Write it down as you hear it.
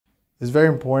It's very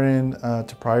important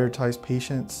to prioritize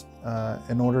patients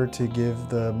in order to give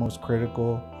the most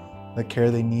critical, the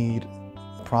care they need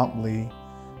promptly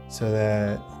so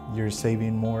that you're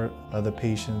saving more of the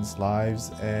patient's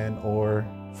lives and or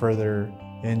further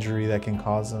injury that can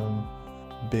cause them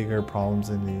bigger problems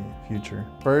in the future.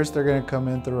 First, they're gonna come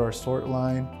in through our sort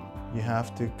line. You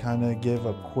have to kind of give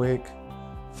a quick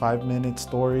 5-minute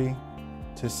story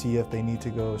to see if they need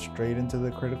to go straight into the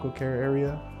critical care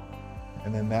area.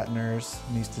 And then that nurse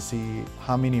needs to see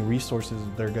how many resources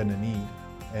they're gonna need.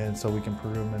 And so we can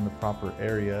put them in the proper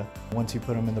area. Once you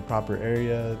put them in the proper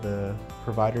area, the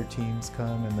provider teams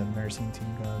come and the nursing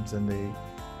team comes and they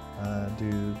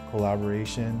do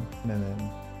collaboration. And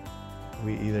then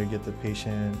we either get the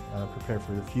patient prepared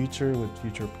for the future with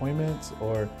future appointments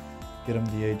or get them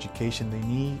the education they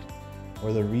need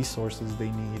or the resources they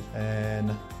need.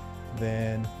 And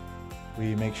then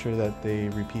we make sure that they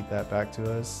repeat that back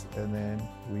to us, and then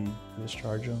we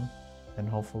discharge them, and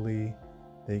hopefully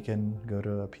they can go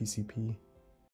to a PCP.